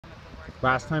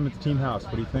Last time at the team house,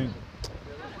 what do you think?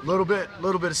 Little bit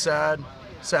of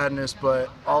sadness, but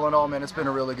all in all, man, it's been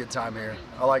a really good time here.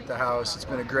 I like the house. It's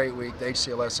been a great week. The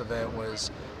HCLS event was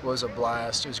a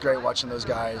blast. It was great watching those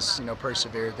guys, you know,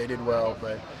 persevere. They did well,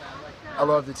 but I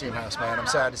love the team house, man. I'm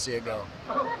sad to see it go.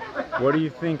 What do you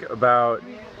think about,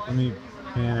 let me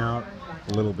pan out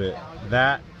a little bit,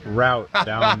 that route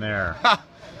down there?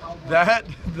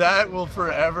 That will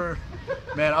forever,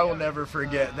 man, I will never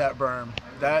forget that berm.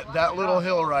 That little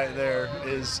hill right there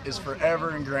is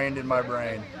forever ingrained in my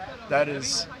brain. That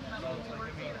was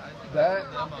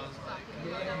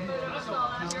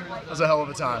a hell of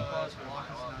a time.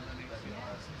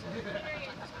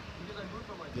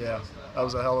 Yeah, that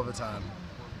was a hell of a time.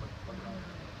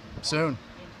 Soon,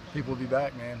 people will be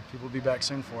back, man. People will be back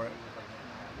soon for it.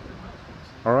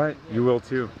 All right, you will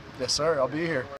too. Yes, sir. I'll be here.